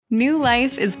New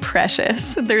life is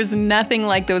precious. There's nothing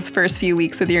like those first few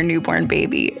weeks with your newborn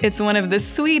baby. It's one of the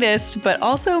sweetest, but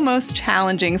also most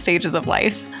challenging stages of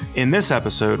life. In this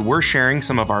episode, we're sharing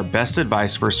some of our best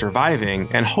advice for surviving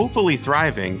and hopefully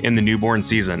thriving in the newborn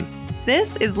season.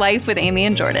 This is Life with Amy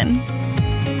and Jordan.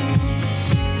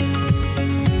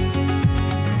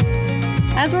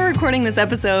 As we're recording this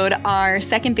episode, our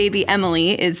second baby,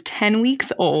 Emily, is 10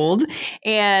 weeks old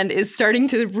and is starting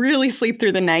to really sleep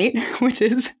through the night, which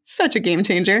is such a game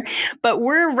changer. But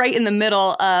we're right in the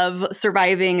middle of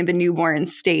surviving the newborn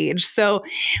stage. So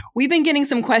we've been getting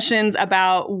some questions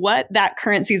about what that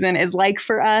current season is like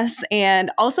for us, and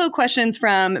also questions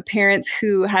from parents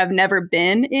who have never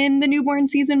been in the newborn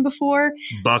season before.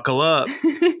 Buckle up.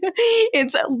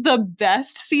 It's the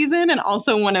best season and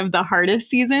also one of the hardest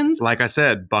seasons. Like I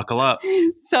said, buckle up.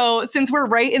 So since we're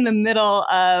right in the middle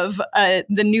of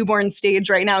the newborn stage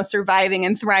right now, surviving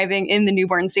and thriving in the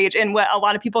newborn stage, and what a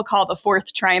lot of people call the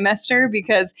fourth trimester,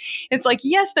 because it's like,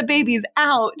 yes, the baby's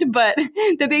out, but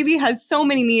the baby has so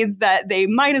many needs that they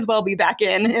might as well be back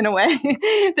in a way.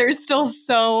 There's still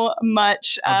so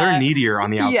much. They're needier on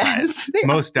the outside. Yes,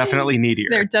 most definitely needier.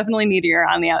 They're definitely needier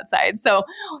on the outside. So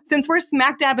since we're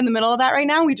smack dab in the middle of that right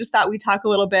now, we just thought we'd talk a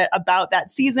little bit about that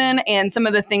season and some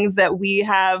of the things that we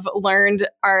have learned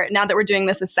are, now that we're doing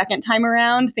this a second time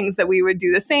around, things that we would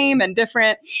do the same and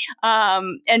different,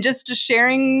 and just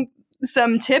sharing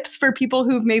some tips for people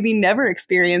who've maybe never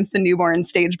experienced the newborn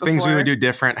stage before. Things we would do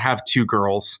different, have two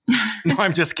girls. No,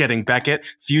 I'm just kidding. Beckett,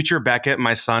 future Beckett,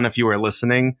 my son, if you are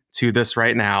listening to this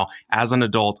right now, as an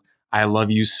adult, I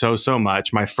love you so, so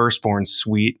much. My firstborn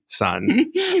sweet son.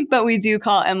 But we do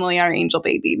call Emily our angel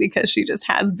baby because she just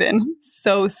has been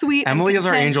so sweet. Emily is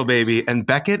our angel baby, and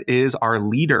Beckett is our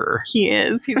leader. He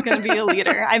is. He's going to be a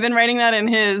leader. I've been writing that in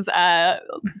his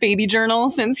baby journal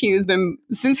since he's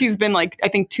been like, I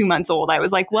think 2 months old. I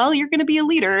was like, well, you're going to be a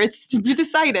leader. It's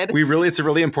decided. It's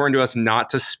really important to us not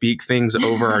to speak things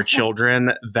over our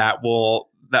children that will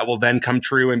then come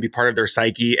true and be part of their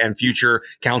psyche and future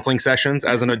counseling sessions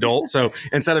as an adult. So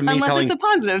instead of me Unless it's a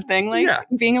positive thing, like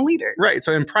being a leader. Right.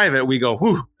 So in private, we go,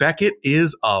 whew, Beckett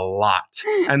is a lot.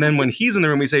 And then when he's in the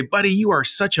room, we say, buddy, you are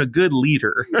such a good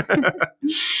leader.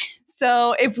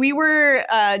 So if we were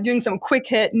doing some quick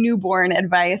hit newborn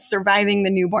advice, surviving the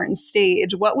newborn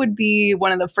stage, what would be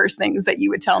one of the first things that you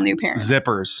would tell new parents?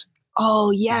 Zippers.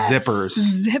 Oh, yes.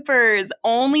 Zippers.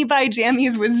 Only buy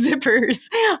jammies with zippers.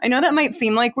 I know that might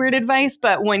seem like weird advice,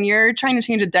 but when you're trying to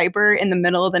change a diaper in the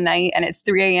middle of the night and it's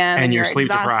 3 a.m. and you're sleep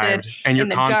deprived and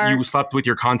you slept with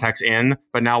your contacts in,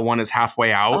 but now one is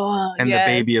halfway out and the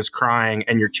baby is crying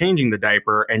and you're changing the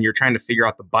diaper and you're trying to figure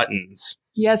out the buttons.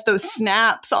 Yes, those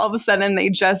snaps, all of a sudden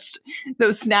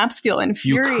those snaps feel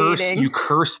infuriating. You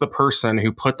curse the person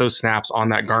who put those snaps on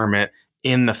that garment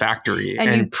in the factory.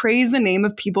 And you praise the name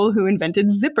of people who invented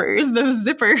zippers. Those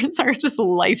zippers are just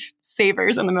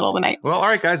lifesavers in the middle of the night. Well, all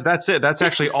right, guys, that's it. That's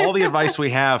actually all the advice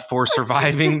we have for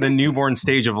surviving the newborn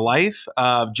stage of life.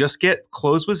 Just get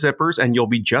clothes with zippers and you'll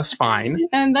be just fine.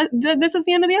 And this is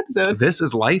the end of the episode. This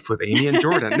is Life with Amy and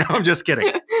Jordan. No, I'm just kidding.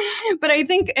 But I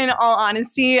think in all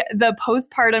honesty, the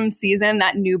postpartum season,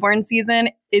 that newborn season,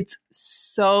 it's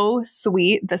so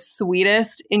sweet, the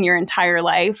sweetest in your entire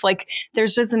life. Like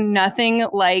there's just nothing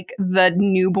like the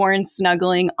newborn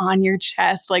snuggling on your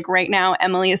chest. Like right now,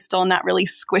 Emily is still in that really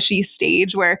squishy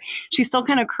stage where she still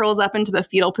kind of curls up into the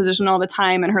fetal position all the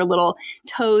time and her little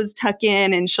toes tuck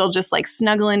in and she'll just like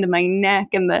snuggle into my neck,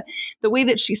 and the way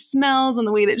that she smells and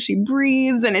the way that she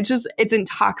breathes, and it's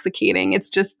intoxicating. It's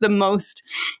just the most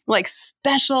like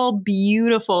special,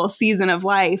 beautiful season of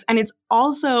life. And it's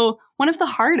also one of the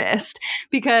hardest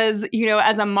because, you know,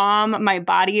 as a mom, my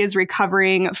body is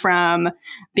recovering from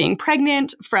being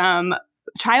pregnant, from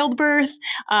childbirth,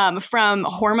 from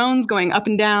hormones going up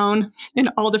and down in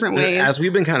all different ways. As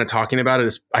we've been kind of talking about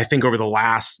it, I think over the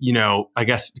last, I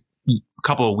guess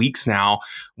couple of weeks now,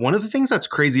 one of the things that's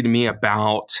crazy to me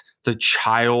about the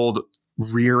child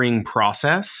rearing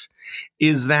process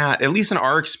is that, at least in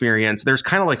our experience, there's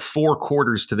kind of like 4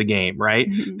 quarters to the game, right?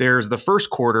 Mm-hmm. There's the first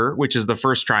quarter, which is the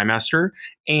first trimester.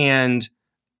 And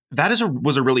that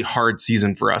was a really hard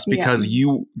season for us because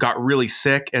you got really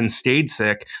sick and stayed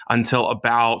sick until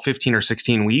about 15 or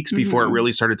 16 weeks before it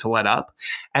really started to let up.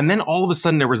 And then all of a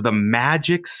sudden there was the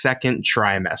magic second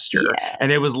trimester. Yes.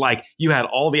 And it was like you had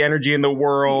all the energy in the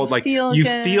world. You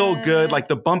feel good. Like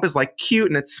the bump is like cute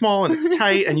and it's small and it's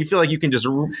tight and you feel like you can just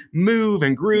move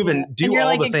and groove and do all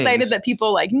the things. You're like excited that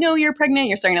people like know you're pregnant.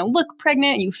 You're starting to look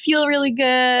pregnant. And you feel really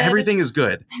good. Everything is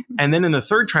good. And then in the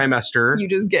third trimester, you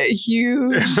just get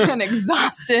huge. and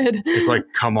exhausted. It's like,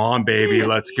 come on, baby,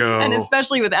 let's go. And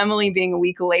especially with Emily being a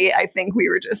week late, I think we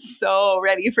were just so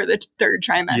ready for the third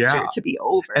trimester to be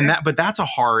over. And that's a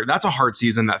hard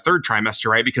season, that third trimester,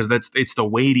 right? Because it's the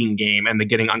waiting game and the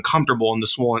getting uncomfortable and the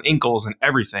swollen ankles and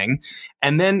everything.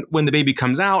 And then when the baby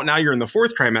comes out, now you're in the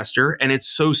fourth trimester, and it's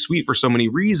so sweet for so many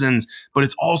reasons, but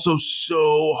it's also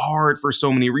so hard for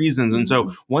so many reasons. And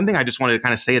so one thing I just wanted to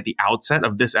kind of say at the outset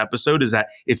of this episode is that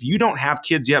if you don't have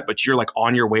kids yet, but you're like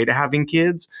on your way to having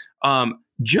kids,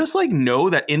 just like know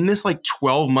that in this like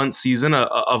 12-month season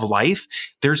of life,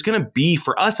 there's going to be,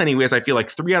 for us anyways, I feel like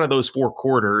 3 out of those 4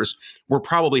 quarters were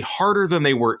probably harder than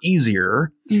they were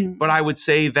easier. But I would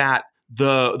say that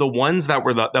the ones that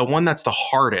were the one that's the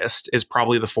hardest is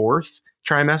probably the fourth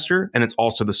trimester. And it's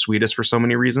also the sweetest for so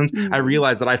many reasons. I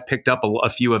realize that I've picked up a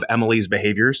few of Emily's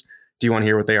behaviors. Do you want to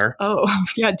hear what they are? Oh,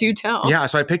 yeah, do tell. Yeah,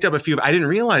 so I picked up a few. I didn't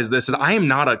realize this, is I am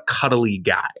not a cuddly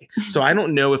guy. So I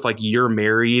don't know if like you're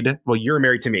married. Well, you're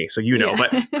married to me, so you know.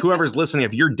 But whoever's listening,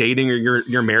 if you're dating or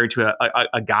you're married to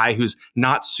a guy who's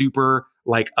not super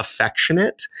like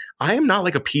affectionate, I am not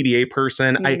like a PDA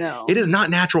person. It is not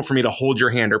natural for me to hold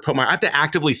your hand or I have to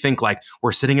actively think like,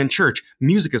 we're sitting in church,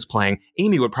 music is playing.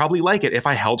 Amy would probably like it if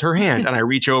I held her hand and I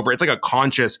reach over. It's like a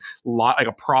conscious like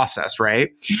a process, right?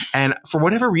 And for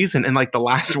whatever reason, in like the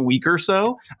last week or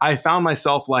so, I found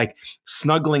myself like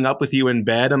snuggling up with you in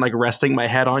bed and like resting my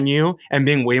head on you and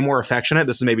being way more affectionate.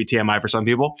 This is maybe TMI for some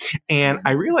people. And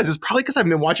I realized it's probably because I've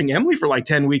been watching Emily for like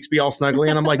 10 weeks be all snuggly.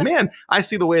 And I'm like, man, I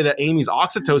see the way that Amy's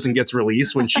oxytocin gets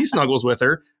released when she snuggles with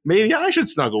her. Maybe I should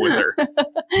snuggle with her.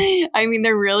 I mean,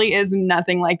 there really is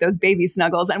nothing like those baby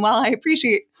snuggles. And while I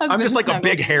appreciate I'm just like snuggles, a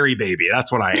big hairy baby. That's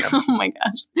what I am. Oh my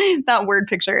gosh. That word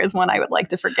picture is one I would like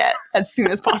to forget as soon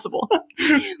as possible.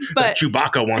 But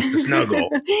Chewbacca wants to snuggle.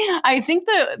 I think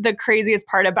the craziest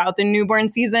part about the newborn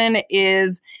season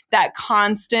is that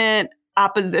constant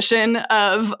opposition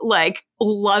of like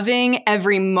loving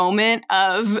every moment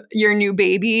of your new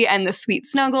baby and the sweet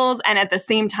snuggles, and at the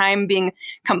same time being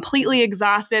completely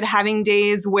exhausted, having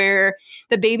days where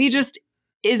the baby just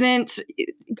isn't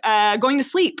going to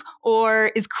sleep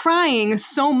or is crying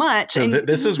so much. So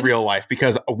this is real life,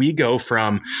 because we go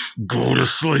from go to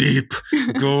sleep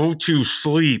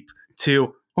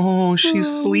to oh,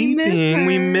 she's sleeping.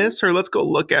 We miss her. Let's go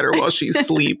look at her while she's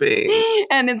sleeping.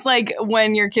 And it's like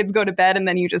when your kids go to bed and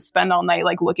then you just spend all night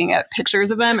like looking at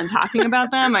pictures of them and talking about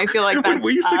them. I feel like that's when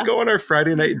we used to go on our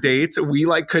Friday night dates, we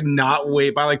like could not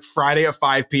wait. By like Friday at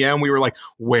 5 p.m., we were like,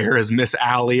 where is Miss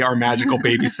Allie, our magical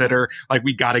babysitter? Like,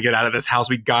 we got to get out of this house.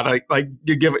 We got to like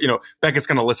give it, Becca's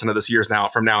going to listen to this years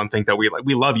from now and think that we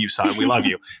love you, son. We love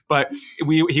you. But the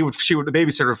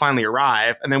babysitter would finally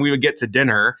arrive, and then we would get to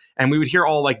dinner and we would hear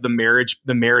all like the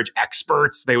marriage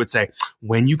experts. They would say,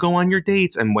 when you go on your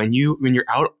dates and when you're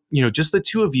out, just the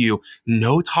two of you,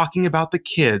 no talking about the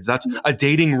kids. That's a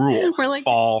dating rule. We're like,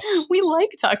 false. We like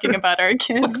talking about our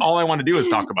kids. It's like all I want to do is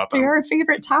talk about them. They're our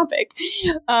favorite topic.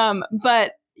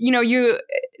 But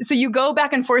you go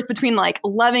back and forth between like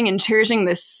loving and cherishing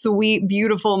this sweet,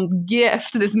 beautiful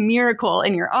gift, this miracle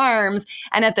in your arms,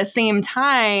 and at the same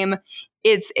time,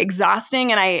 it's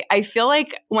exhausting. And I feel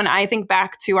like when I think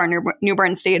back to our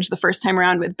newborn stage the first time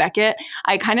around with Beckett,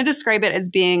 I kind of describe it as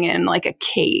being in like a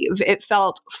cave. It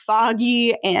felt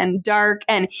foggy and dark.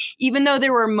 And even though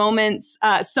there were moments,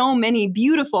 so many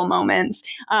beautiful moments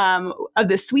of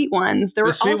the sweet ones,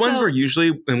 the sweet ones were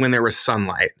usually when there was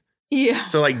sunlight. Yeah.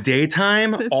 So like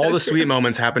daytime, all the sweet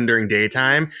moments happened during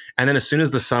daytime. And then as soon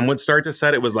as the sun would start to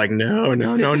set, it was like, no.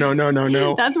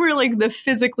 That's where like the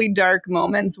physically dark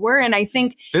moments were. And I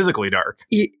think physically dark,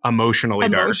 emotionally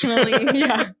dark.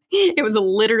 Yeah. It was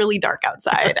literally dark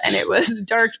outside and it was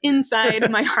dark inside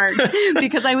my heart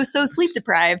because I was so sleep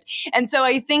deprived. And so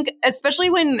I think especially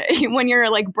when you're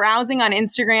like browsing on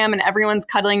Instagram and everyone's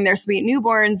cuddling their sweet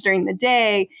newborns during the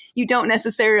day, you don't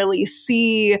necessarily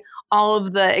see all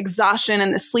of the exhaustion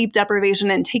and the sleep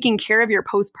deprivation and taking care of your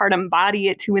postpartum body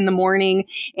at 2 a.m.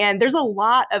 And there's a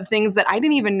lot of things that I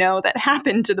didn't even know that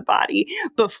happened to the body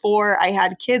before I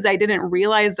had kids. I didn't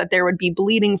realize that there would be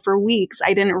bleeding for weeks.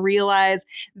 I didn't realize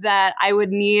that I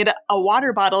would need a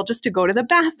water bottle just to go to the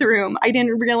bathroom. I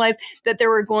didn't realize that there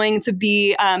were going to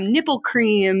be nipple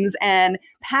creams and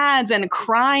pads and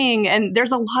crying. And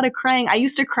there's a lot of crying. I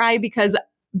used to cry because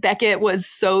Beckett was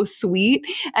so sweet.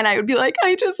 And I would be like,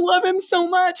 I just love him so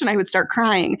much. And I would start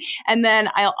crying. And then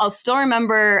I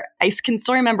can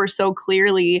still remember so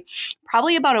clearly,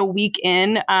 probably about a week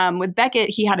in with Beckett,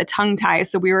 he had a tongue tie.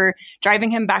 So we were driving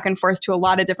him back and forth to a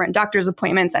lot of different doctor's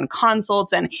appointments and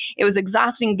consults. And it was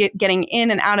exhausting getting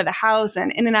in and out of the house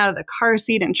and in and out of the car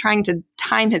seat and trying to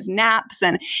time his naps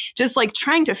and just like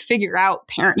trying to figure out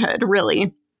parenthood,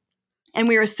 really. And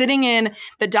we were sitting in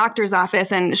the doctor's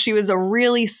office, and she was a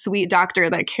really sweet doctor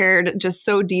that cared just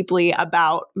so deeply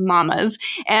about mamas.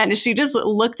 And she just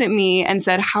looked at me and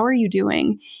said, "How are you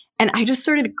doing?" And I just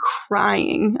started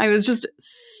crying. I was just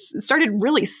started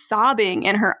really sobbing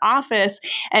in her office.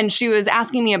 And she was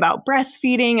asking me about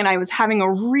breastfeeding. And I was having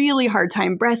a really hard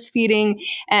time breastfeeding.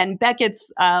 And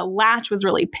Beckett's latch was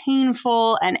really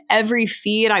painful. And every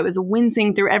feed, I was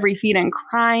wincing through every feed and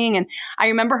crying. And I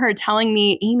remember her telling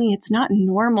me, "Amy, it's not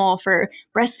normal for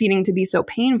breastfeeding to be so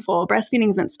painful. Breastfeeding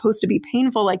isn't supposed to be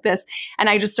painful like this." And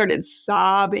I just started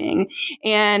sobbing.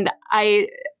 And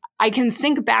I can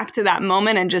think back to that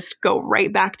moment and just go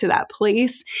right back to that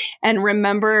place and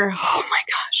remember, oh my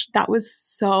gosh, that was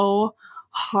so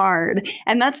hard.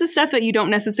 And that's the stuff that you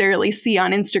don't necessarily see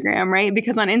on Instagram, right?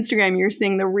 Because on Instagram, you're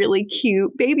seeing the really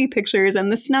cute baby pictures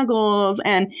and the snuggles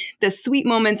and the sweet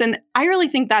moments. And I really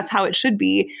think that's how it should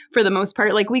be for the most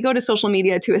part. Like, we go to social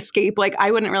media to escape. Like,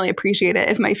 I wouldn't really appreciate it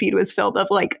if my feed was filled of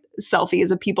like selfies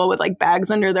of people with like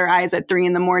bags under their eyes at 3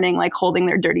 a.m, like holding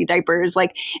their dirty diapers.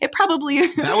 Like, it probably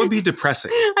that would be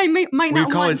depressing. I might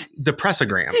not call it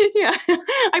Depressagram. Yeah,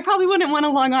 I probably wouldn't want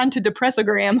to log on to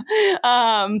Depressagram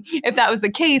if that was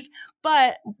the case.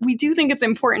 But we do think it's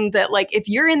important that, like, if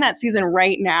you're in that season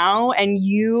right now and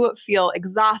you feel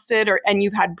exhausted and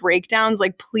you've had breakdowns,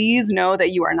 like, please know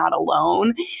that you are not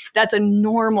alone. That's a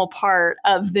normal part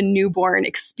of the newborn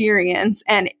experience.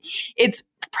 And it's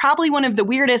probably one of the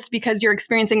weirdest because you're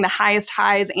experiencing the highest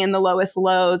highs and the lowest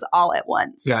lows all at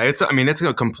once. Yeah, it's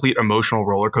a complete emotional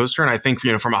roller coaster. And I think,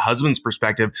 from a husband's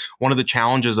perspective, one of the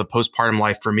challenges of postpartum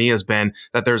life for me has been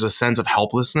that there's a sense of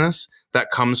helplessness that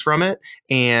comes from it.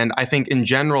 And I think in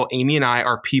general, Amy and I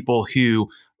are people who,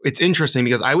 it's interesting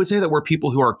because I would say that we're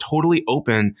people who are totally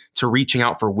open to reaching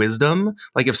out for wisdom.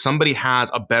 Like, if somebody has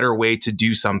a better way to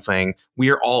do something, we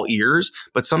are all ears.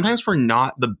 But sometimes we're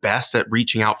not the best at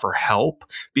reaching out for help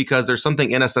because there's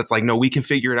something in us that's like, no, we can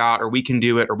figure it out, or we can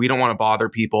do it, or we don't want to bother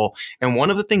people. And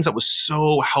one of the things that was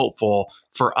so helpful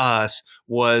for us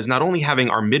was not only having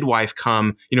our midwife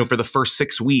come, for the first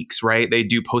 6 weeks, right? They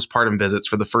do postpartum visits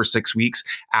for the first 6 weeks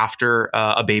after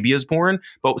a baby is born.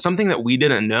 But something that we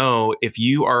didn't know, if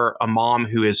you are a mom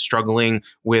who is struggling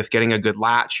with getting a good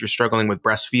latch, you're struggling with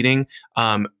breastfeeding,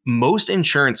 most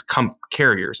insurance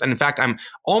carriers, and in fact, I'm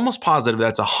almost positive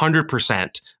that's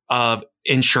 100% of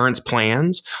insurance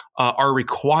plans are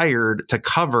required to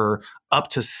cover up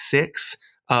to 6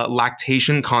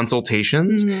 lactation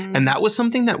consultations. Mm-hmm. And that was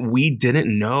something that we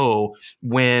didn't know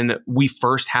when we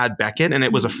first had Beckett. And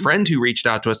it was a friend who reached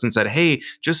out to us and said, "Hey,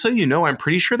 just so you know, I'm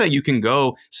pretty sure that you can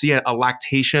go see a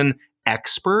lactation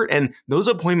expert." And those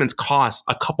appointments cost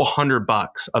a couple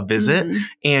 $100 a visit. Mm-hmm.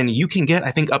 And you can get,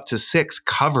 I think, up to 6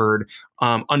 covered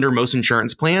under most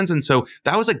insurance plans. And so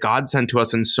that was a godsend to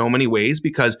us in so many ways,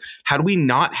 because had we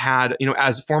not had,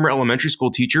 as former elementary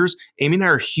school teachers, Amy and I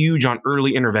are huge on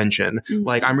early intervention. Mm-hmm.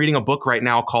 Like, I'm reading a book right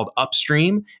now called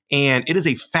Upstream, and it is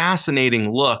a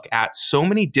fascinating look at so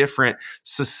many different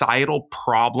societal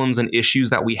problems and issues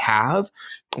that we have,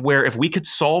 where if we could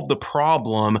solve the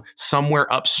problem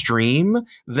somewhere upstream,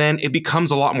 then it becomes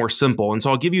a lot more simple. And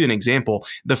so I'll give you an example.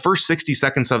 The first 60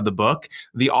 seconds of the book,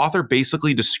 the author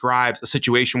basically describes a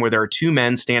situation where there are 2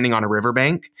 men standing on a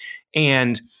riverbank,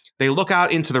 and they look out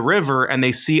into the river and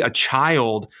they see a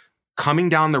child coming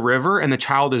down the river, and the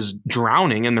child is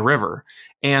drowning in the river.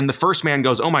 And the first man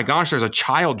goes, "Oh my gosh, there's a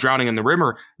child drowning in the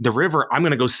river. I'm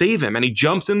going to go save him." And he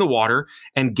jumps in the water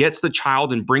and gets the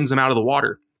child and brings him out of the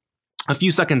water. A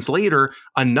few seconds later,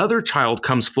 another child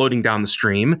comes floating down the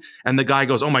stream, and the guy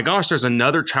goes, "Oh my gosh, there's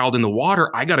another child in the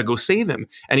water. I got to go save him."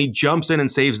 And he jumps in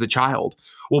and saves the child.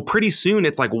 Well, pretty soon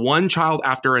it's like one child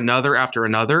after another,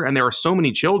 and there are so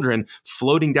many children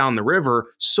floating down the river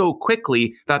so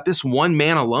quickly that this one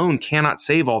man alone cannot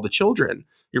save all the children.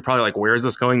 You're probably like, where is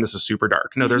this going? This is super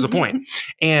dark. No, there's a point.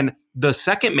 And the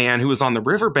second man who was on the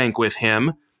riverbank with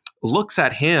him looks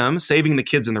at him saving the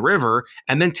kids in the river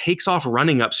and then takes off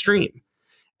running upstream.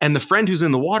 And the friend who's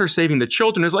in the water saving the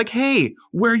children is like, "Hey,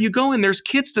 where are you going? There's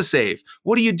kids to save.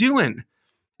 What are you doing?"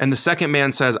 And the second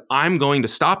man says, "I'm going to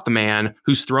stop the man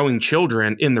who's throwing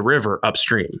children in the river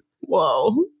upstream."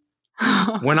 Whoa.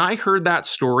 When I heard that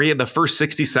story, the first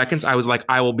 60 seconds, I was like,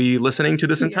 I will be listening to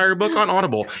this entire book on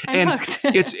Audible. And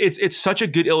it's such a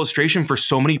good illustration for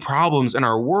so many problems in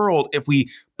our world. If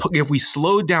we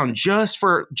slowed down just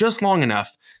long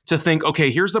enough to think,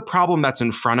 okay, here's the problem that's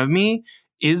in front of me.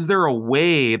 Is there a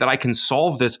way that I can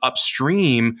solve this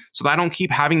upstream so that I don't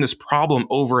keep having this problem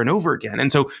over and over again?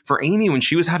 And so for Amy, when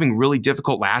she was having really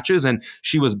difficult latches and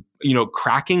she was,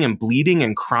 cracking and bleeding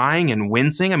and crying and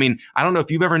wincing. I mean, I don't know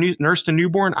if you've ever nursed a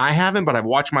newborn. I haven't, but I've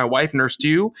watched my wife nurse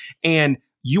too. And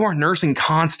you are nursing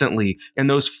constantly. In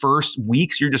those first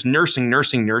weeks, you're just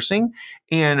nursing.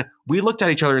 And we looked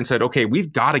at each other and said, okay,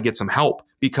 we've got to get some help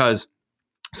because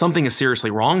something is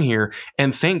seriously wrong here.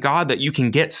 And thank God that you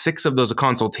can get 6 of those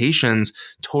consultations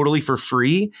totally for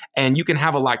free. And you can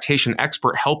have a lactation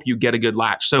expert help you get a good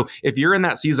latch. So if you're in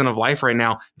that season of life right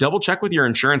now, double check with your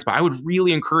insurance. But I would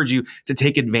really encourage you to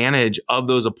take advantage of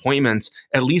those appointments,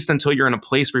 at least until you're in a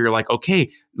place where you're like, okay,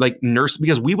 like nurse,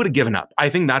 because we would have given up. I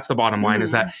think that's the bottom line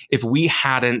is that if we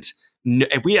hadn't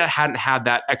had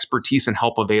that expertise and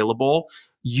help available,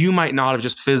 you might not have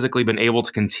just physically been able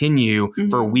to continue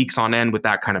for weeks on end with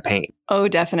that kind of pain. Oh,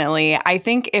 definitely. I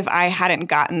think if I hadn't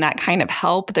gotten that kind of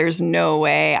help, there's no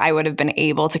way I would have been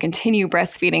able to continue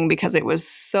breastfeeding because it was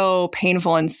so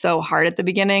painful and so hard at the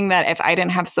beginning that if I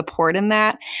didn't have support in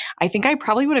that, I think I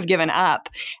probably would have given up.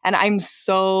 And I'm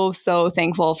so, so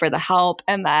thankful for the help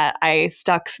and that I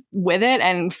stuck with it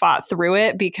and fought through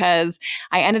it because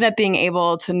I ended up being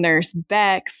able to nurse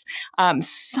Bex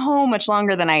so much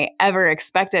longer than I ever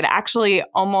expected. Actually,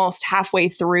 almost halfway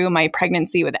through my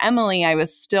pregnancy with Emily, I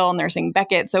was still nursing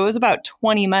Beckett. So it was about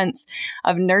 20 months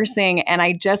of nursing. And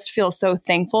I just feel so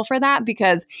thankful for that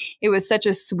because it was such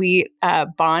a sweet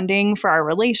bonding for our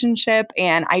relationship.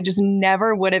 And I just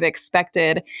never would have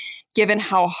expected, given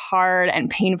how hard and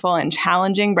painful and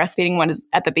challenging breastfeeding was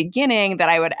at the beginning, that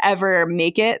I would ever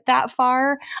make it that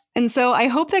far. And so I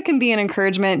hope that can be an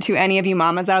encouragement to any of you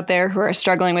mamas out there who are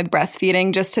struggling with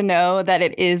breastfeeding, just to know that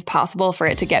it is possible for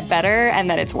it to get better and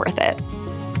that it's worth it.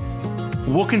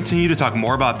 We'll continue to talk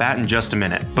more about that in just a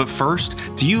minute. But first,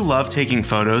 do you love taking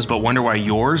photos but wonder why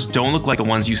yours don't look like the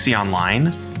ones you see online?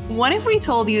 What if we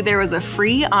told you there was a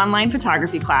free online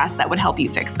photography class that would help you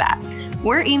fix that?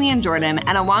 We're Amy and Jordan,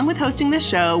 and along with hosting this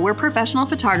show, we're professional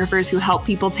photographers who help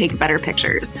people take better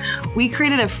pictures. We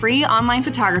created a free online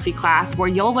photography class where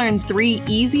you'll learn 3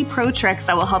 easy pro tricks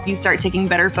that will help you start taking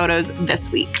better photos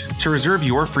this week. To reserve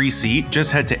your free seat,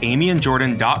 just head to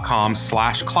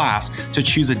amyandjordan.com/class to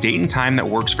choose a date and time that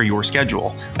works for your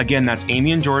schedule. Again, that's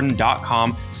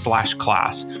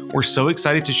amyandjordan.com/class. We're so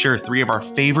excited to share 3 of our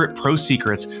favorite pro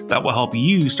secrets that will help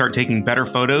you start taking better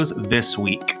photos this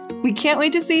week. We can't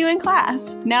wait to see you in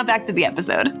class. Now back to the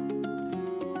episode.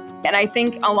 And I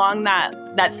think along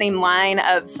that same line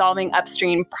of solving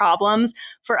upstream problems,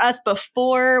 for us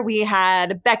before we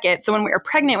had Beckett, so when we were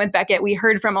pregnant with Beckett, we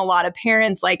heard from a lot of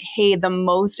parents like, hey, the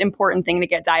most important thing to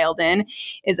get dialed in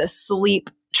is a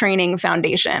sleep training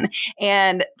foundation.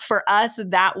 And for us,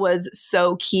 that was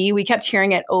so key. We kept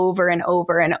hearing it over and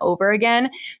over and over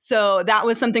again. So that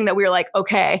was something that we were like,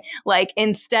 okay, like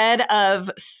instead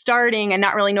of starting and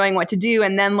not really knowing what to do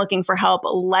and then looking for help,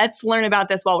 let's learn about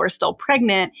this while we're still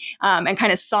pregnant and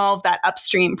kind of solve that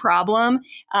upstream problem.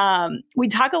 We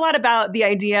talk a lot about the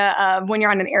idea of when you're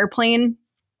on an airplane,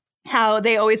 how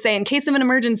they always say, in case of an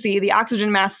emergency, the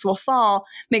oxygen masks will fall.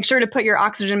 Make sure to put your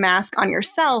oxygen mask on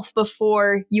yourself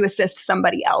before you assist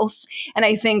somebody else. And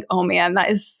I think, oh man,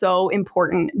 that is so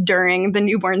important during the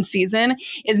newborn season,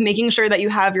 is making sure that you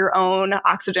have your own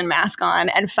oxygen mask on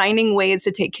and finding ways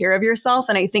to take care of yourself.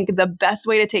 And I think the best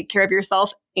way to take care of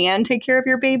yourself and take care of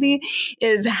your baby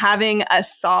is having a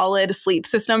solid sleep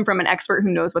system from an expert who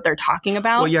knows what they're talking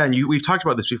about. Well, yeah, and we've talked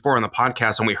about this before on the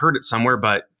podcast, and we heard it somewhere,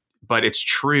 but it's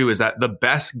true, is that the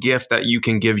best gift that you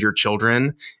can give your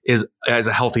children is as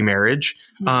a healthy marriage.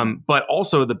 But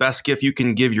also the best gift you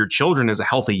can give your children is a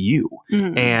healthy you,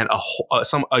 and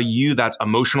a you that's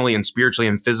emotionally and spiritually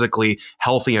and physically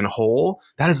healthy and whole.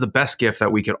 That is the best gift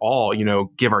that we could all,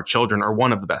 give our children, or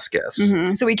one of the best gifts.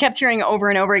 So we kept hearing over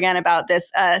and over again about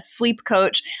this sleep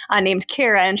coach named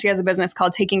Kara, and she has a business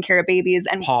called Taking Care of Babies.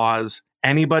 And pause.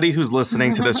 Anybody who's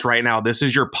listening to this right now, this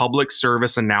is your public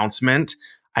service announcement.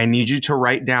 I need you to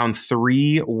write down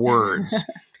 3 words.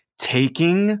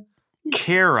 Taking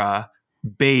Kara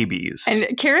Babies.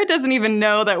 And Kara doesn't even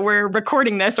know that we're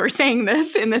recording this or saying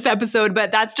this in this episode,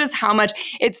 but that's just how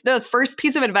much it's the first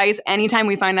piece of advice. Anytime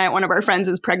we find out one of our friends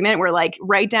is pregnant, we're like,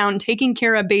 write down Taking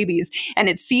Kara Babies. And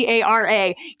it's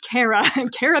Cara,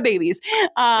 Kara Babies.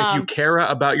 If you care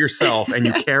about yourself and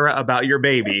you care about your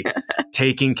baby,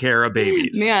 taking care of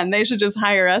babies. Man, they should just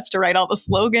hire us to write all the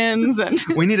slogans. And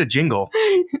We need a jingle.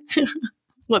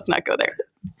 let's not go there.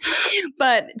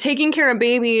 But taking care of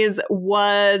babies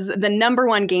was the number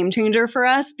one game changer for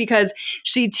us because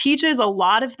she teaches a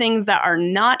lot of things that are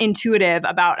not intuitive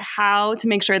about how to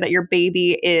make sure that your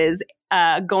baby is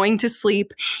going to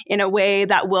sleep in a way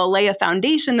that will lay a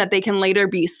foundation that they can later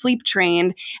be sleep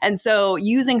trained. And so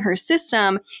using her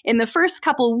system in the first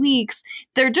couple weeks,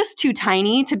 they're just too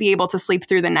tiny to be able to sleep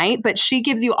through the night, but she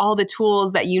gives you all the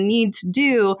tools that you need to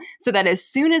do so that as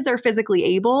soon as they're physically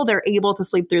able, they're able to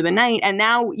sleep through the night. And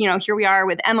now, here we are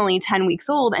with Emily, 10 weeks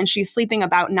old, and she's sleeping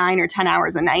about 9 or 10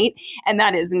 hours a night. And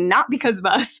that is not because of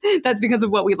us. That's because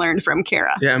of what we learned from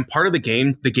Kara. Yeah. And part of the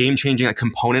game changing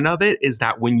component of it is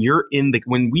that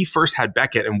when we first had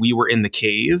Beckett and we were in the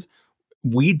cave,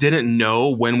 we didn't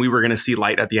know when we were going to see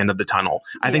light at the end of the tunnel.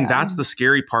 I think that's the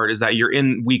scary part, is that you're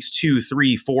in weeks 2,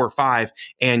 3, 4, 5,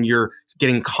 and you're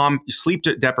getting sleep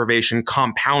deprivation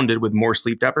compounded with more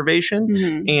sleep deprivation.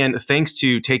 Mm-hmm. And thanks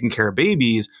to taking care of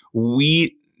babies,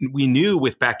 we knew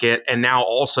with Beckett and now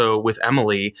also with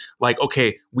Emily,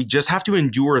 okay, we just have to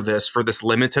endure this for this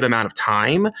limited amount of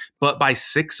time. But by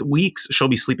 6 weeks, she'll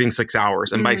be sleeping 6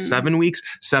 hours. And by 7 weeks,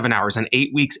 7 hours. And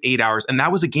 8 weeks, 8 hours. And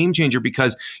that was a game changer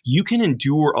because you can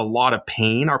endure a lot of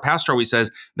pain. Our pastor always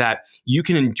says that you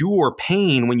can endure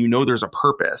pain when you know there's a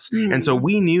purpose. And so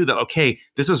we knew that, okay,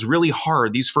 this is really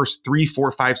hard. These first 3, 4,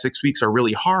 5, 6 weeks are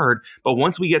really hard. But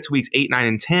once we get to weeks 8, 9,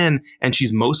 and 10, and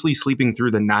she's mostly sleeping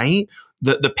through the night,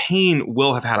 the pain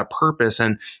will have had a purpose.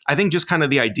 And I think just kind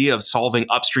of the idea of solving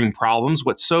upstream problems,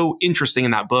 what's so interesting in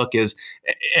that book is,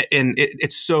 and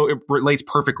it relates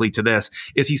perfectly to this,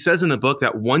 is he says in the book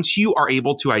that once you are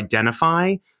able to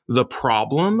identify the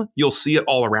problem, you'll see it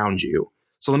all around you.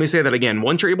 So let me say that again.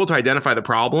 Once you're able to identify the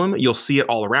problem, you'll see it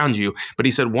all around you. But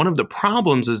he said one of the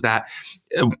problems is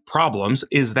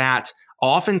that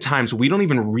oftentimes we don't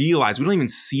even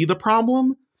see the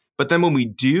problem. But then when we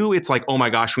do, it's like, oh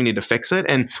my gosh, we need to fix it.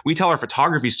 And we tell our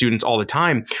photography students all the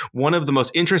time, one of the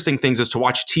most interesting things is to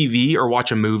watch TV or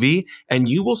watch a movie, and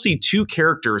you will see two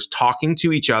characters talking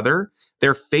to each other.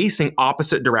 They're facing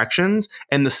opposite directions,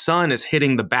 and the sun is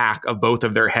hitting the back of both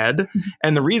of their head.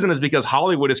 And the reason is because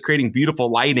Hollywood is creating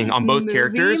beautiful lighting on both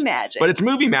characters. Magic. But it's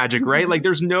movie magic, right?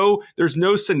 There's no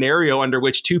scenario under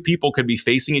which two people could be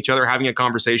facing each other having a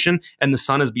conversation and the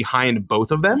sun is behind both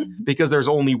of them because there's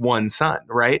only one sun,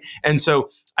 right? And so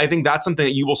I think that's something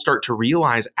that you will start to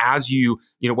realize as you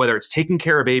whether it's taking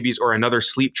care of babies or another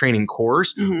sleep training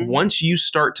course, once you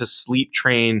start to sleep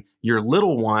train your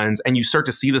little ones and you start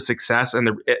to see the success and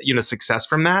the success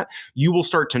from that, you will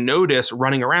start to notice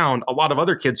running around a lot of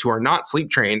other kids who are not sleep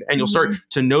trained, and you'll start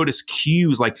to notice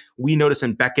cues like we notice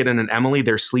in Beckett and in Emily,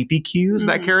 their sleepy cues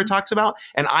that Kara talks about.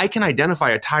 And I can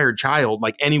identify a tired child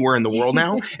anywhere in the world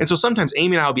now. And so sometimes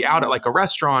Amy and I will be out at a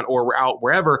restaurant or we're out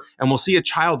wherever, and we'll see a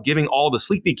child giving all the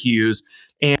sleepy cues.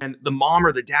 And the mom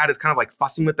or the dad is kind of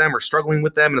fussing with them or struggling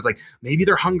with them. And it's maybe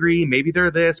they're hungry, maybe they're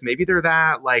this, maybe they're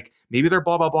that, maybe they're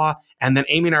blah, blah, blah. And then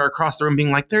Amy and I are across the room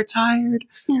being they're tired.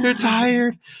 They're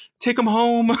tired. Take them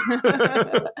home.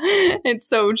 It's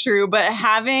so true. But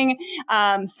having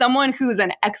someone who's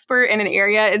an expert in an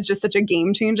area is just such a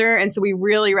game changer. And so we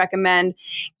really recommend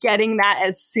getting that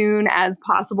as soon as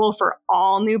possible for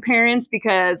all new parents,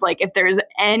 because if there's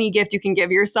any gift you can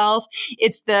give yourself,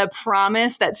 it's the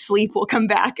promise that sleep will come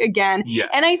back again. Yes.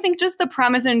 And I think just the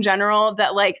promise in general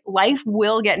that life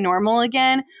will get normal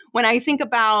again. When I think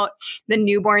about the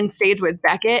newborn stage with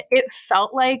Beckett, it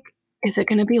felt is it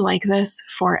going to be like this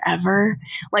forever?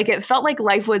 It felt like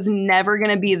life was never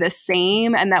going to be the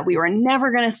same, and that we were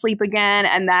never going to sleep again,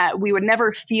 and that we would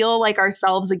never feel like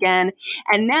ourselves again.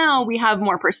 And now we have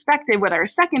more perspective with our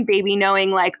second baby,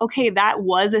 knowing okay, that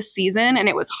was a season and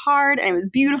it was hard and it was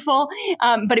beautiful,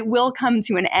 but it will come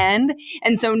to an end.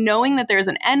 And so knowing that there's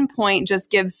an end point just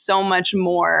gives so much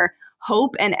more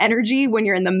hope and energy when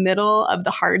you're in the middle of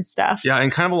the hard stuff. Yeah.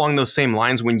 And kind of along those same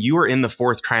lines, when you are in the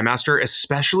fourth trimester,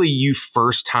 especially you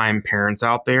first time parents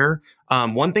out there,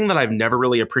 one thing that I've never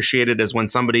really appreciated is when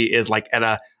somebody is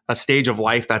at a stage of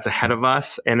life that's ahead of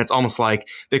us. And it's almost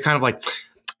they're kind of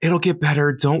it'll get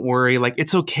better. Don't worry.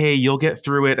 It's okay. You'll get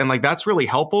through it. And that's really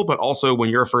helpful. But also when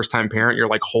you're a first time parent, you're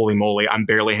holy moly, I'm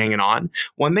barely hanging on.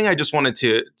 One thing I just wanted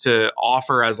to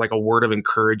offer as a word of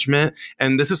encouragement.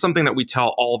 And this is something that we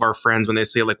tell all of our friends when they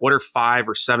say what are 5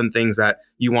 or 7 things that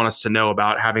you want us to know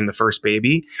about having the first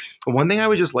baby? One thing I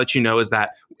would just let you know is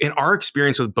that in our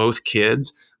experience with both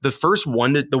kids, the first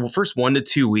 1 to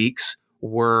 2 weeks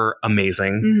were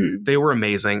amazing. Mm-hmm. They were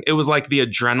amazing. It was like the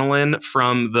adrenaline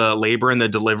from the labor and the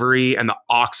delivery and the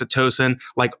oxytocin,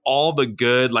 like all the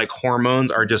good like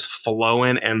hormones are just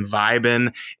flowing and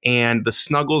vibing, and the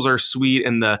snuggles are sweet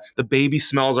and the baby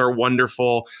smells are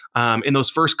wonderful. In those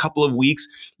first couple of weeks,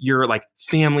 your like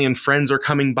family and friends are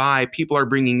coming by, people are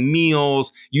bringing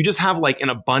meals. You just have like an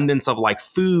abundance of like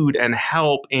food and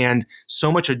help and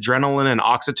so much adrenaline and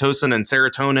oxytocin and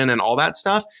serotonin and all that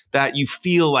stuff that you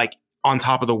feel like on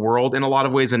top of the world in a lot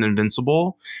of ways and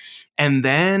invincible. And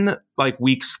then like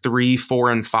weeks 3,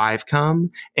 4, and 5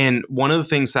 come. And one of the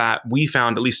things that we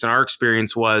found, at least in our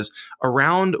experience, was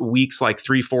around weeks like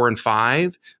 3, 4, and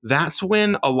 5, that's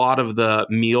when a lot of the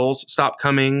meals stop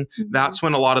coming. Mm-hmm. That's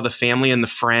when a lot of the family and the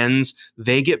friends,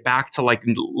 they get back to like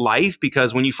life,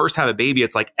 because when you first have a baby,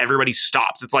 it's like everybody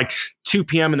stops. It's like 2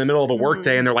 p.m. in the middle of a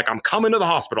workday and they're like, I'm coming to the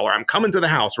hospital or I'm coming to the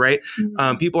house, right?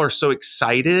 Mm-hmm. People are so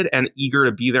excited and eager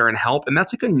to be there and help. And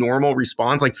that's like a normal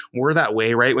response. Like we're that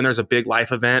way, right? When there's a big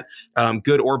life event,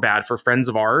 good or bad for friends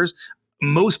of ours,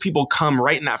 most people come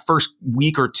right in that first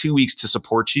week or 2 weeks to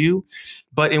support you.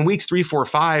 But in weeks 3, 4,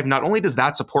 5, not only does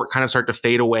that support kind of start to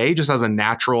fade away just as a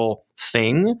natural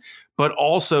thing, but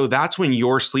also that's when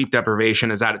your sleep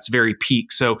deprivation is at its very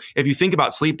peak. So if you think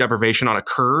about sleep deprivation on a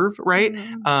curve, right?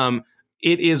 Mm-hmm.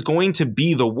 It is going to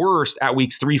be the worst at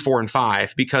weeks 3, 4, and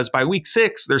 5, because by week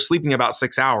 6, they're sleeping about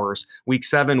 6 hours, week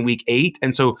 7, week 8.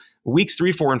 And so weeks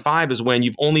 3, 4, and 5 is when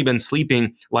you've only been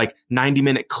sleeping like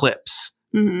 90-minute clips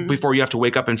before you have to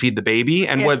wake up and feed the baby.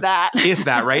 And if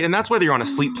that, right? And that's whether you're on a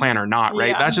sleep plan or not, right?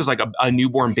 Yeah. That's just like a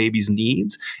newborn baby's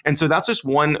needs. And so that's just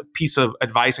one piece of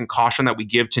advice and caution that we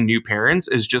give to new parents,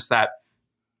 is just that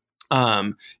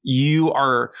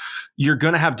you're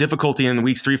going to have difficulty in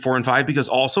weeks 3, 4, and 5, because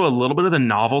also a little bit of the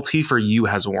novelty for you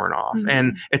has worn off. Mm-hmm.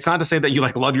 And it's not to say that you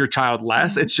like love your child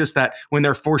less. It's just that when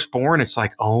they're first born, it's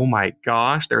like, oh my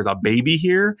gosh, there's a baby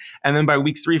here. And then by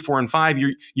weeks 3, 4, and 5,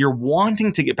 you're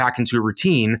wanting to get back into a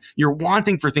routine. You're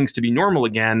wanting for things to be normal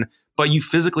again, but you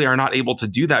physically are not able to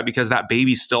do that because that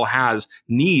baby still has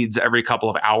needs every couple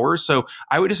of hours. So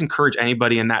I would just encourage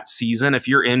anybody in that season, if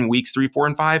you're in weeks 3, 4,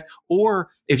 and 5, or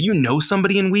if you know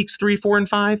somebody in weeks 3, 4, and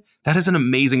 5, that is an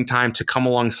amazing time to come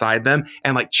alongside them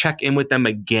and like check in with them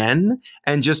again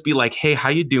and just be like, hey, how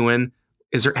you doing?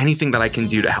 Is there anything that I can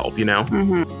do to help, you know?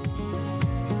 Mm-hmm.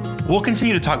 We'll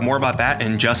continue to talk more about that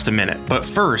in just a minute. But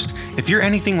first, if you're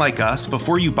anything like us,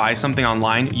 before you buy something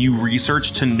online, you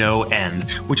research to no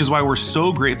end, which is why we're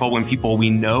so grateful when people we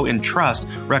know and trust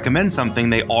recommend something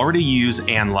they already use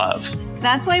and love.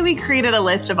 That's why we created a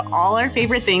list of all our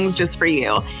favorite things just for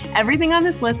you. Everything on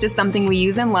this list is something we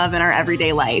use and love in our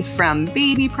everyday life, from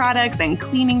baby products and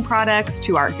cleaning products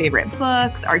to our favorite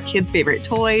books, our kids' favorite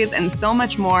toys, and so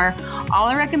much more. All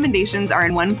our recommendations are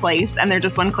in one place, and they're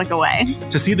just one click away.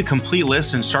 To see the complete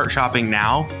list and start shopping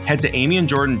now, head to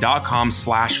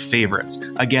amyandjordan.com/favorites.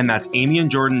 Again, that's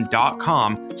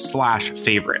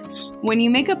amyandjordan.com/favorites. When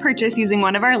you make a purchase using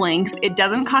one of our links, it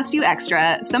doesn't cost you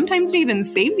extra. Sometimes it even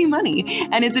saves you money.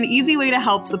 And it's an easy way to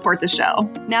help support the show.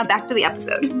 Now back to the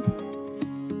episode.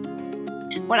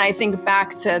 When I think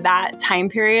back to that time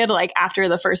period, like after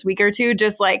the first week or two,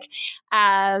 just like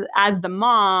as the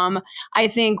mom, I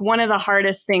think one of the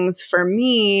hardest things for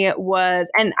me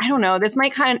was, and I don't know, this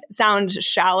might kind of sound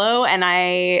shallow,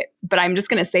 but I'm just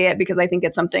going to say it because I think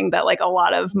it's something that like a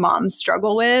lot of moms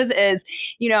struggle with is,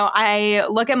 you know, I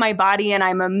look at my body and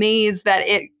I'm amazed that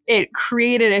it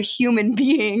created a human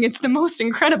being. It's the most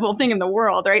incredible thing in the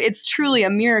world, right? It's truly a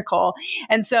miracle.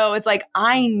 And so it's like,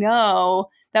 I know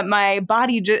that my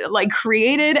body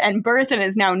created and birthed and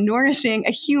is now nourishing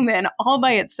a human all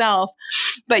by itself.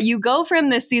 But you go from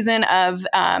this season of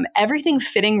everything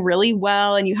fitting really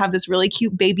well, and you have this really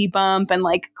cute baby bump, and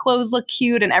like clothes look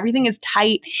cute and everything is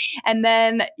tight. And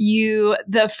then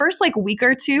the first like week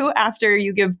or two after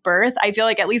you give birth, I feel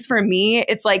like, at least for me,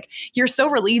 it's like you're so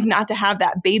relieved not to have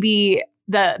that baby,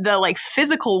 the like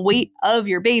physical weight of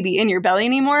your baby in your belly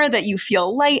anymore, that you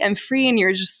feel light and free and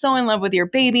you're just so in love with your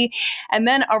baby. And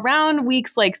then around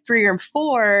weeks like 3 or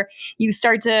 4, you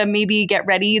start to maybe get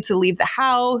ready to leave the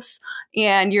house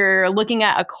and you're looking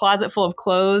at a closet full of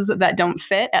clothes that don't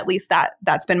fit. At least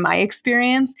that's been my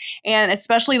experience. And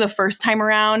especially the first time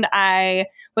around, I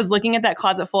was looking at that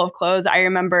closet full of clothes. I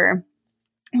remember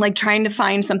like trying to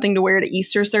find something to wear to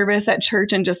Easter service at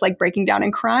church and just like breaking down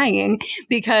and crying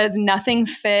because nothing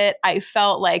fit. I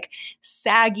felt like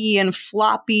saggy and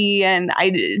floppy, and I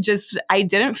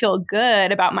didn't feel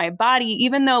good about my body,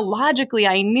 even though logically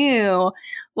I knew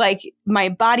like my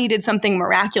body did something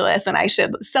miraculous and I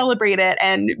should celebrate it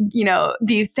and,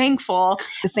 be thankful.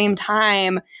 At the same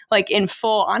time, like in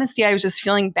full honesty, I was just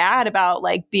feeling bad about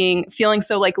like feeling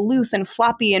so like loose and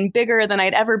floppy and bigger than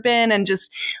I'd ever been. And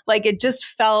just like, it just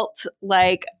felt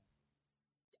like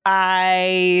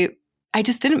I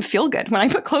just didn't feel good when I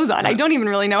put clothes on. I don't even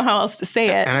really know how else to say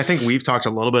it. And I think we've talked a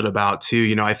little bit about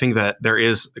too, I think that there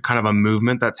is kind of a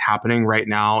movement that's happening right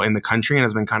now in the country and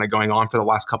has been kind of going on for the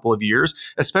last couple of years,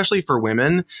 especially for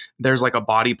women. There's like a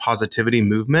body positivity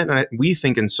movement. And we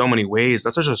think in so many ways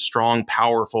that's such a strong,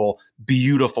 powerful,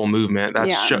 beautiful movement.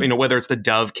 That's, whether it's the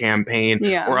Dove campaign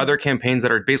or other campaigns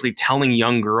that are basically telling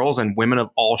young girls and women of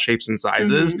all shapes and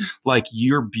sizes, like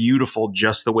you're beautiful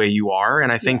just the way you are.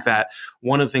 And I think that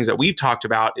one of the things that we've talked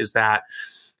about is that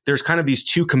there's kind of these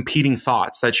two competing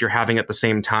thoughts that you're having at the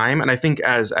same time. And I think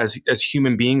as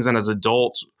human beings and as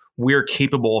adults, we're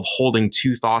capable of holding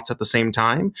two thoughts at the same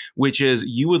time, which is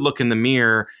you would look in the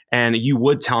mirror and you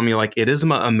would tell me like, it is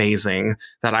amazing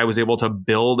that I was able to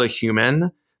build a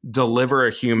human, deliver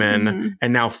a human,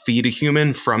 and now feed a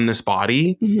human from this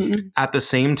body. At the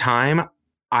same time,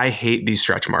 I hate these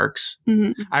stretch marks.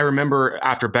 I remember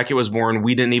after Beckett was born,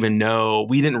 we didn't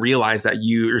realize that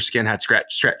your skin had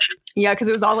stretched. Yeah, because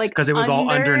it was all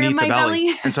underneath the belly.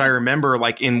 belly. And so I remember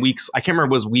like in weeks, I can't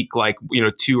remember, it was week like,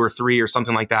 2 or 3 or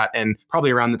something like that. And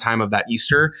probably around the time of that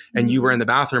Easter. And you were in the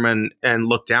bathroom and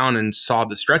looked down and saw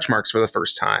the stretch marks for the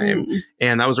first time.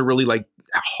 And that was a really like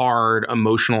hard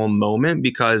emotional moment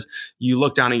because you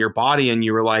look down at your body and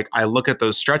you were like, I look at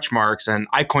those stretch marks and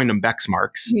I coined them Beck's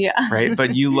marks. Yeah. Right.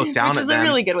 But you look down at them. Which is a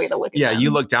really good way to look at them. Yeah.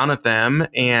 You look down at them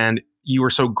and you were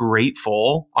so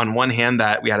grateful on one hand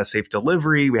that we had a safe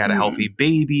delivery, we had a healthy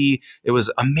baby. It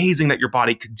was amazing that your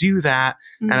body could do that.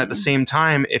 And at the same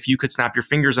time, if you could snap your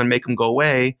fingers and make them go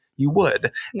away, you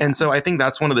would. Yeah. And so I think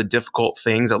that's one of the difficult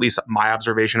things, at least my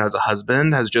observation as a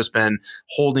husband, has just been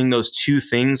holding those two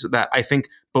things that I think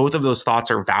both of those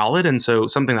thoughts are valid. And so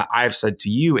something that I've said to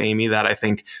you, Amy, that I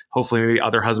think hopefully maybe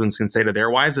other husbands can say to their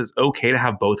wives is okay to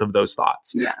have both of those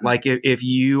thoughts. Yeah. Like if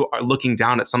you are looking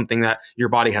down at something that your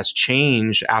body has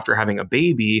changed after having a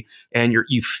baby and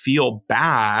you feel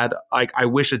bad, like I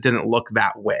wish it didn't look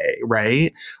that way,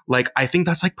 right? Like I think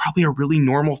that's like probably a really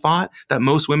normal thought that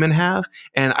most women have.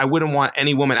 And I wouldn't want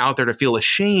any woman out there to feel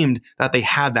ashamed that they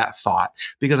had that thought,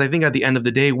 because I think at the end of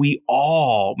the day, we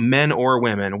all, men or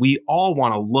women, we all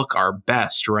want to look our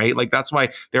best, right? Like that's why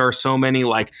there are so many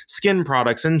like skin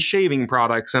products and shaving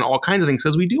products and all kinds of things,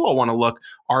 because we do all want to look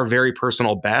our very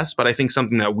personal best. But I think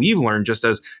something that we've learned just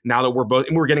as now that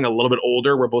we're getting a little bit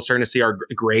older, we're both starting to see our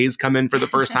grays come in for the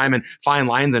first time and fine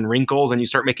lines and wrinkles, and you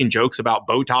start making jokes about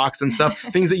Botox and stuff,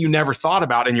 things that you never thought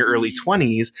about in your early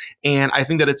 20s. And I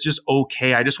think that it's just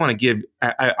okay. I just want to give,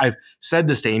 I've said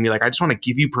this to Amy, like I just want to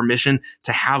give you permission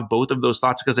to have both of those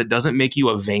thoughts, because it doesn't make you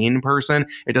a vain person.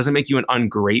 It doesn't make you an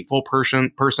ungrateful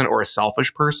person or a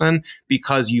selfish person,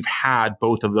 because you've had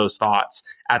both of those thoughts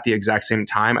at the exact same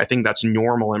time. I think that's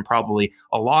normal, and probably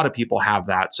a lot of people have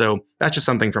that. So that's just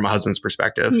something from a husband's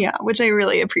perspective. Yeah, which I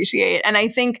really appreciate. And I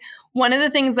think one of the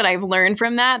things that I've learned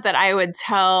from that I would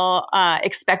tell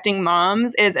expecting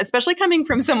moms is, especially coming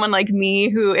from someone like me,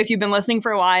 who, if you've been listening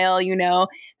for a while, you know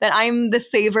that I'm the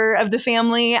saver of the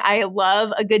family. I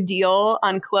love a good deal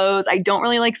on clothes. I don't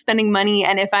really like spending money.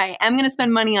 And if I am going to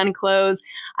spend money on clothes,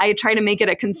 I try to make it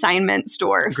a consignment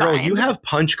store. Girl, you have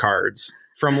punch cards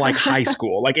from like high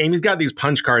school. Like Amy's got these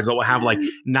punch cards that will have like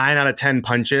 9 out of 10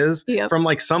 punches from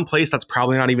like some place that's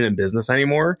probably not even in business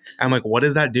anymore. I'm like, what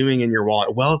is that doing in your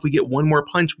wallet? Well, if we get one more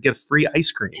punch, we get free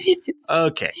ice cream.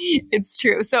 Okay. It's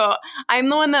true. So I'm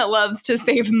the one that loves to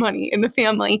save money in the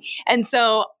family. And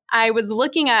so I was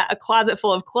looking at a closet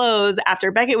full of clothes after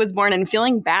Beckett was born and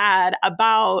feeling bad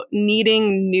about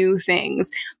needing new things.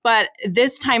 But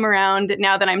this time around,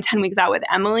 now that I'm 10 weeks out with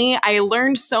Emily, I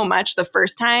learned so much the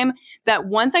first time that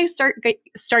once I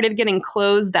started getting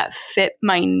clothes that fit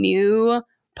my new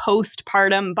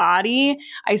postpartum body,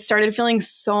 I started feeling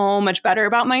so much better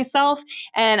about myself.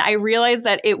 And I realized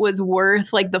that it was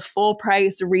worth like the full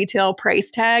price retail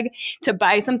price tag to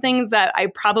buy some things that I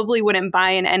probably wouldn't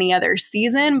buy in any other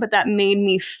season, but that made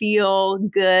me feel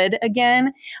good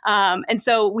again. And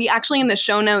so we actually in the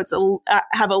show notes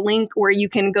have a link where you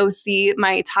can go see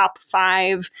my top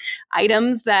 5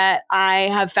 items that I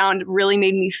have found really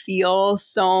made me feel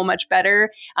so much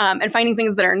better, and finding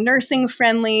things that are nursing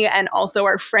friendly and also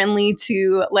are friendly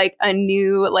to like a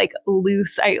new, like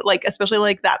loose, I like, especially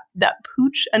like that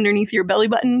pooch underneath your belly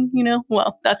button, you know,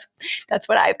 well, that's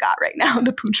what I've got right now.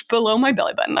 The pooch below my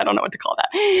belly button. I don't know what to call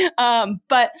that.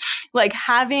 But like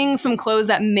having some clothes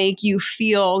that make you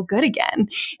feel good again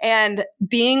and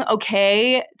being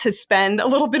okay to spend a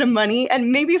little bit of money.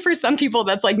 And maybe for some people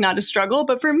that's like not a struggle,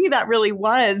 but for me, that really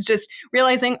was just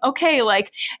realizing, okay,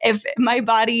 like if my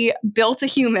body built a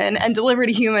human and delivered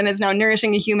a human is now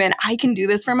nourishing a human, I can do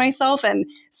this for myself and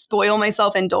spoil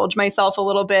myself, indulge myself a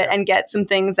little bit and get some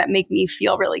things that make me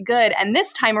feel really good. And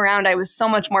this time around, I was so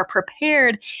much more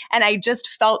prepared and I just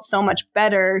felt so much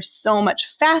better, so much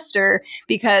faster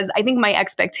because I think my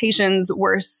expectations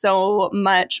were so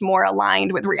much more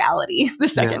aligned with reality the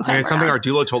second time. And it's something our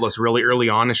doula told us really early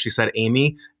on is she said,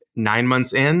 Amy, 9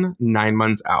 months in, 9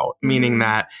 months out, meaning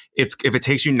that if it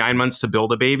takes you 9 months to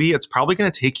build a baby, it's probably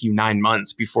going to take you 9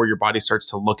 months before your body starts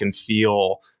to look and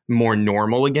feel more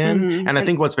normal again. And I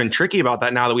think what's been tricky about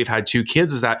that now that we've had 2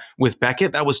 kids is that with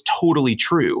Beckett, that was totally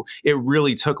true. It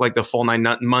really took like the full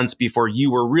 9 months before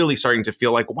you were really starting to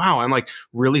feel like, wow, I'm like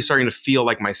really starting to feel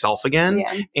like myself again.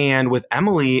 Yeah. And with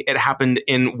Emily, it happened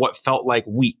in what felt like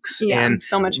weeks. Yeah, and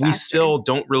so much faster. We still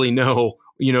don't really know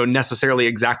necessarily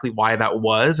exactly why that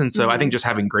was. And so I think just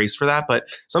having grace for that. But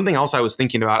something else I was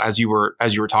thinking about as you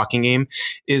were talking, Aim,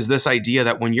 is this idea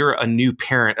that when you're a new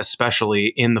parent,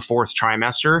 especially in the 4th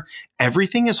trimester,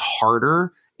 everything is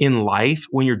harder in life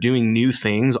when you're doing new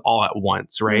things all at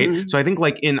once, right? So I think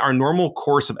like in our normal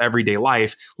course of everyday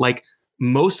life, like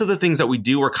most of the things that we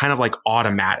do are kind of like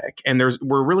automatic and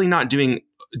we're really not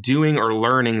doing or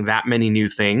learning that many new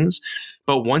things.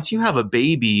 But once you have a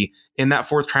baby in that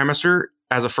 4th trimester,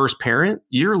 as a first parent,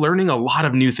 you're learning a lot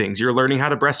of new things. You're learning how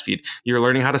to breastfeed. You're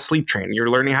learning how to sleep train. You're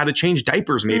learning how to change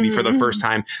diapers maybe for the first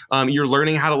time. You're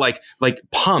learning how to like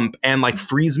pump and like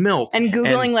freeze milk. And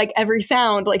Googling like every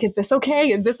sound, like, is this okay?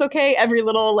 Is this okay? Every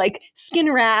little like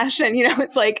skin rash. And,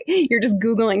 it's like you're just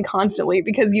Googling constantly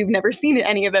because you've never seen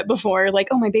any of it before. Like,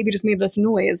 oh, my baby just made this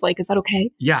noise. Like, is that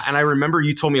okay? Yeah. And I remember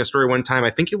you told me a story one time. I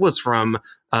think it was from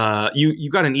you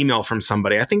got an email from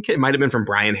somebody. I think it might have been from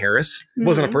Brian Harris. It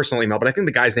wasn't a personal email, but I think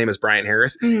the guy's name is Brian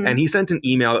Harris. And he sent an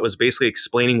email that was basically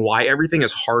explaining why everything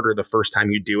is harder the first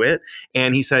time you do it.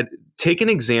 And he said, take an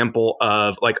example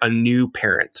of like a new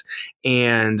parent.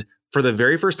 And for the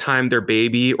very first time, their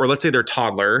baby, or let's say their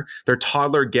toddler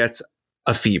gets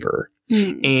a fever.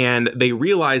 And they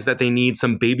realize that they need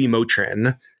some baby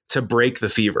Motrin to break the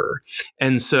fever.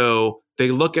 And so they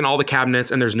look in all the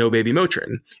cabinets and there's no baby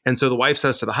Motrin. And so the wife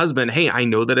says to the husband, hey, I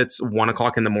know that it's 1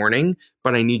 o'clock in the morning,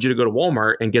 but I need you to go to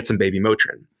Walmart and get some baby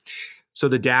Motrin. So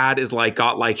the dad is like,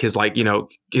 got like his like,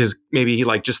 maybe he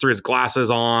like just threw his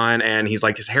glasses on and he's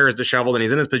like, his hair is disheveled and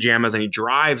he's in his pajamas and he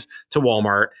drives to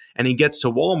Walmart and he gets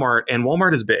to Walmart and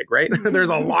Walmart is big, right? There's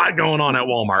a lot going on at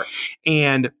Walmart.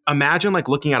 And imagine like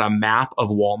looking at a map of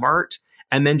Walmart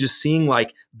and then just seeing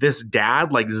like this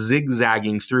dad like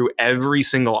zigzagging through every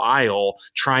single aisle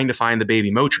trying to find the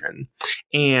baby Motrin.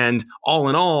 And all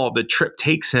in all, the trip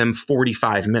takes him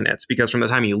 45 minutes because from the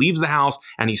time he leaves the house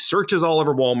and he searches all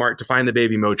over Walmart to find the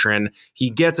baby Motrin, he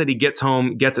gets it, he gets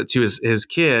home, gets it to his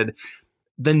kid.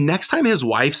 The next time his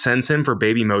wife sends him for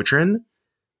baby Motrin,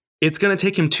 it's going to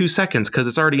take him 2 seconds because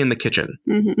it's already in the kitchen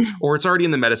or it's already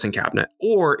in the medicine cabinet.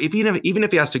 Or even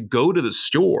if he has to go to the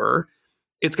store,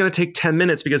 it's going to take 10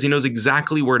 minutes because he knows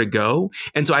exactly where to go.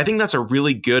 And so I think that's a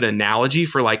really good analogy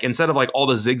for like, instead of like all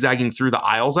the zigzagging through the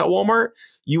aisles at Walmart,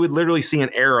 you would literally see an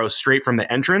arrow straight from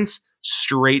the entrance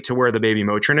straight to where the baby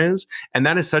Motrin is. And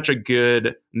that is such a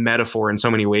good metaphor in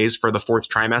so many ways for the 4th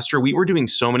trimester. We were doing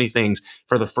so many things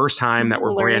for the first time that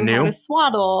were brand new. Learning how to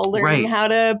swaddle, learning how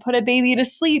to put a baby to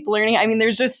sleep,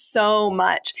 there's just so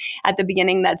much at the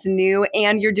beginning that's new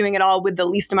and you're doing it all with the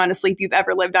least amount of sleep you've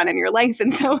ever lived on in your life.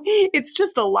 And so it's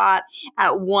just a lot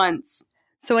at once.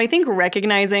 So I think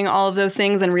recognizing all of those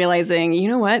things and realizing, you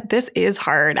know what, this is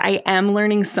hard. I am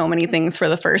learning so many things for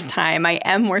the first time. I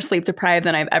am more sleep deprived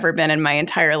than I've ever been in my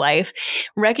entire life.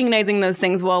 Recognizing those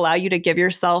things will allow you to give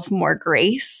yourself more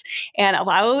grace and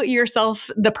allow yourself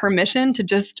the permission to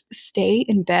just stay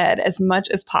in bed as much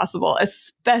as possible,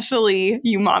 especially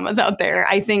you mamas out there.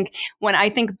 I think when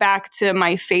I think back to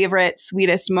my favorite,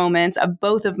 sweetest moments of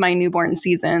both of my newborn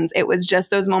seasons, it was just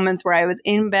those moments where I was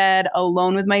in bed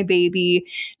alone with my baby,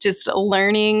 just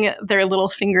learning their little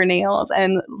fingernails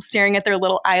and staring at their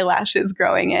little eyelashes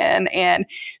growing in and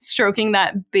stroking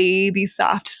that baby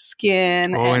soft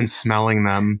skin. And smelling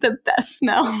them. The best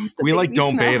smells. We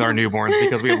don't bathe our newborns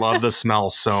because we love the smell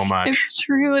so much. It's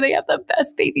true. They have the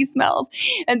best baby smells.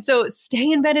 And so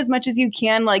stay in bed as much as you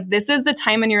can. Like, this is the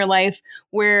time in your life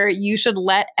where you should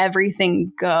let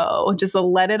everything go. Just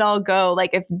let it all go.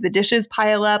 Like, if the dishes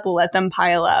pile up, let them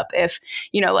pile up. If,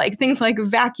 like things like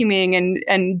vacuuming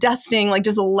and dusting, like,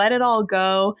 just let it all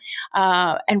go,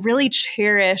 and really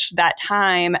cherish that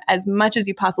time as much as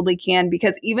you possibly can.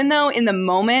 Because even though in the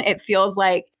moment it feels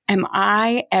like, am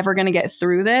I ever going to get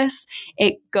through this?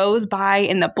 It goes by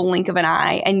in the blink of an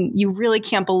eye, and you really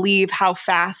can't believe how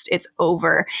fast it's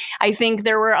over. I think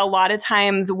there were a lot of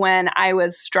times when I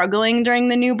was struggling during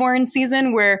the newborn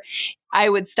season where I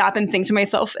would stop and think to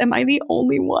myself, am I the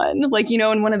only one? Like,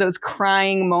 in one of those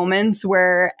crying moments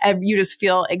where you just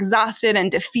feel exhausted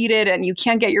and defeated and you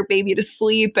can't get your baby to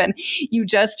sleep. And you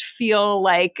just feel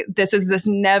like this is this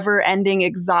never ending,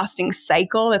 exhausting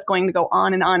cycle that's going to go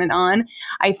on and on and on.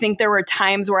 I think there were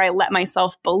times where I let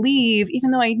myself believe,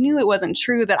 even though I knew it wasn't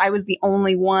true, that I was the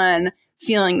only one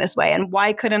feeling this way. And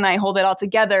why couldn't I hold it all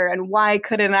together? And why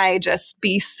couldn't I just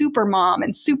be super mom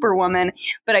and super woman?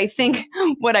 But I think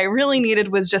what I really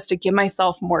needed was just to give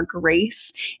myself more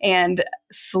grace and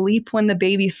sleep when the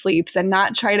baby sleeps, and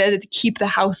not try to keep the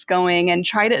house going, and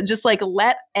try to just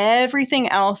let everything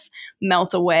else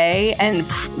melt away and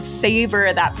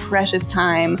savor that precious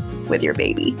time with your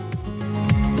baby.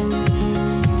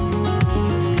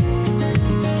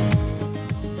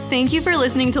 Thank you for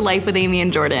listening to Life with Amy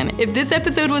and Jordan. If this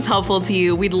episode was helpful to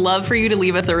you, we'd love for you to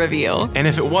leave us a review. And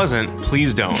if it wasn't,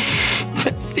 please don't.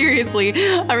 But seriously,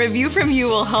 a review from you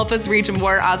will help us reach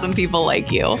more awesome people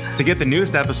like you. To get the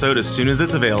newest episode as soon as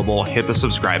it's available, hit the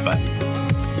subscribe button.